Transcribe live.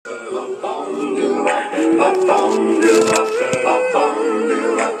Here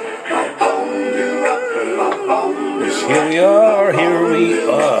we are.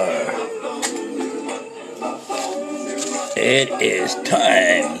 It is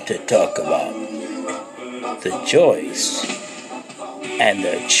time to talk about the joys and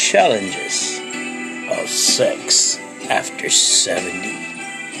the challenges of sex after 70.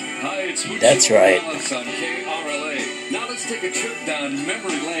 That's right. Now let's take a trip down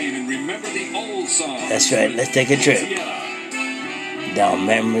memory lane and remember the old song. That's right. Let's take a trip down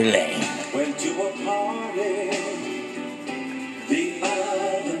memory lane.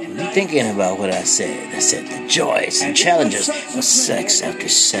 I'm thinking about what I said. I said the joys and challenges of sex after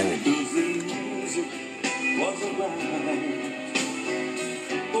 70.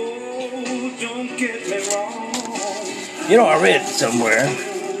 You know, I read somewhere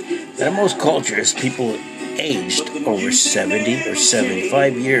that in most cultures, people aged over 70 or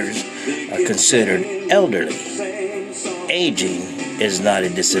 75 years are considered elderly. Aging is not a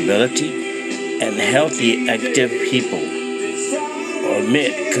disability, and healthy, active people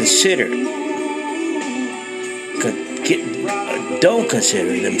don't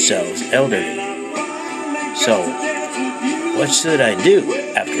consider themselves elderly. So, what should I do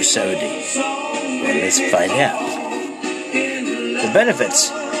after 70? Well, let's find out. The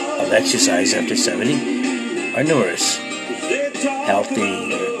benefits of exercise after 70 are numerous.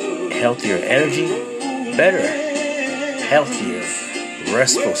 Healthier energy, better, healthier,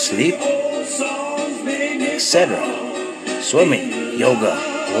 restful sleep, etc. Swimming, yoga,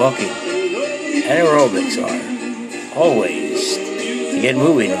 walking, and aerobics are all ways to get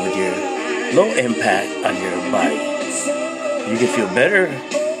moving with your low impact on your body. You can feel better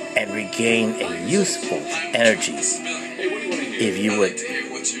and regain a youthful energy if you would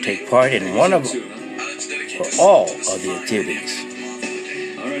take part in one of or all of the activities.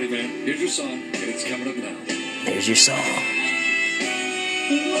 Alrighty, man. Here's your song, and it's coming up now. Here's your song.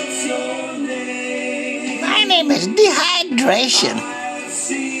 What's your name? My name is Dehydration.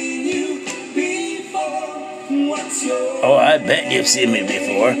 Oh, I bet you've seen me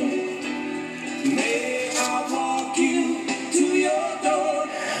before.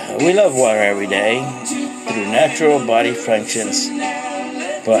 We love water every day through natural body functions,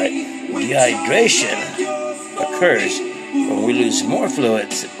 but dehydration occurs when we lose more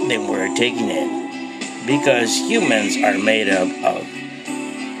fluids than we're taking in, because humans are made up of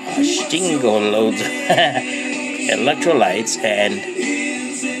shingle loads of electrolytes, and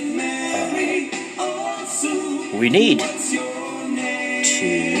we need to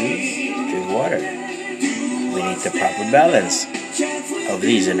drink water. We need the proper balance of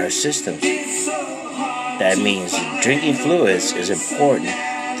these in our systems. That means drinking fluids is important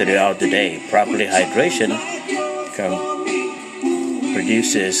throughout the day. Properly hydration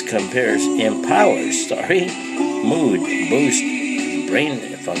empowers mood, boosts brain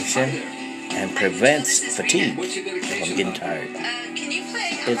function, and prevents fatigue if I'm getting tired.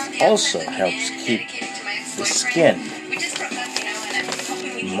 It also helps keep the skin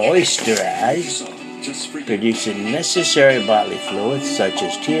moisturized, producing necessary bodily fluids such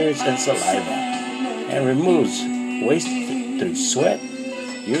as tears and saliva, and removes waste through sweat,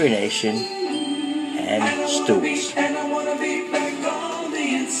 urination, and stools.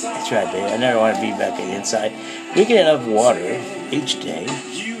 That's right, baby. I never want to be back in the inside. Drinking enough water each day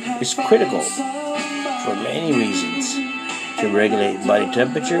is critical for many reasons: to regulate body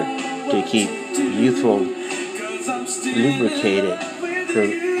temperature, to keep youthful, lubricated,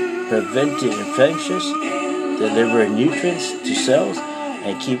 preventing infections, deliver nutrients to cells,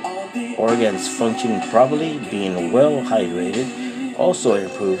 and keep organs functioning properly. Being well hydrated also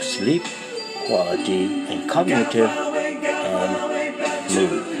improves sleep quality and cognitive and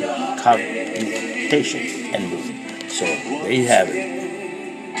mood. Cognition and mood. So there you have it.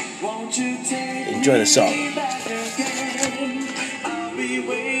 Enjoy the song. I'll be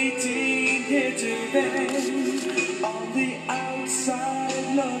waiting here today on the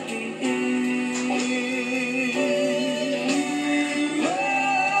outside looking in.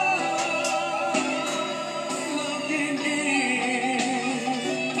 Looking in.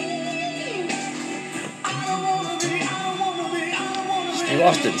 I wanna be. Steve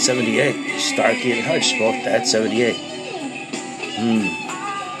Austin, 78. Starkey and Hutch both that, 78.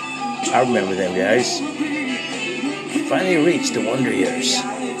 I remember them guys. Finally reached the wonder years.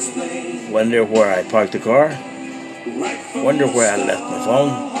 Wonder where I parked the car. Wonder where I left my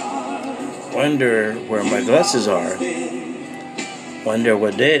phone. Wonder where my glasses are. Wonder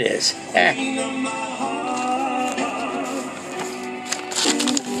what day it is.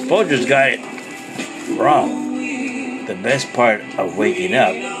 Folgers got it wrong. The best part of waking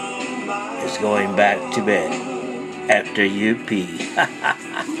up is going back to bed after you pee.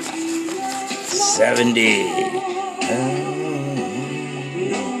 70.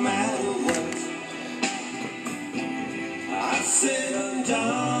 No matter what I said and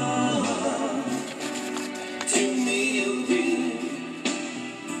done to me and you,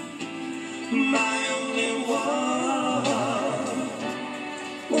 my only one.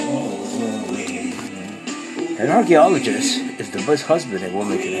 An archaeologist is the best husband a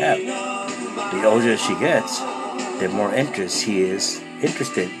woman can have. The older she gets, the more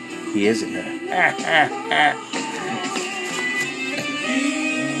interested he is in her.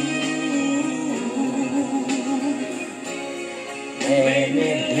 Let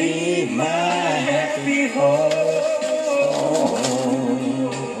me leave my happy home.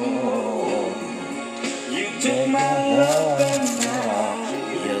 You took my love and now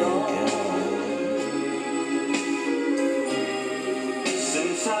You're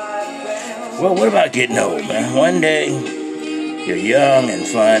since I found. Well, what about getting old, man? One day, you're young and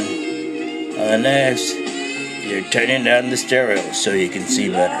fun. On the next, you're turning down the stereo so you can see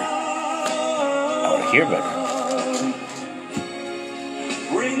better. Or hear better.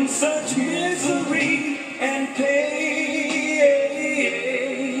 Bring such misery and pain.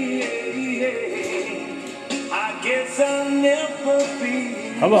 I guess I'll never be.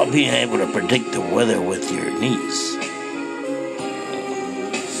 How about being able to predict the weather with your knees?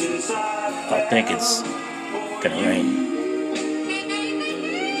 Since I think it's gonna rain.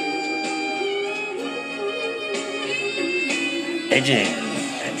 Edging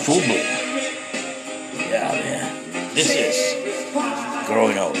and FUBU. Yeah, man. This is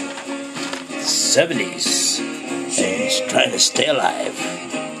growing old. 70s. And he's trying to stay alive.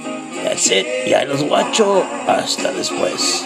 That's it. Ya los guacho. Hasta después.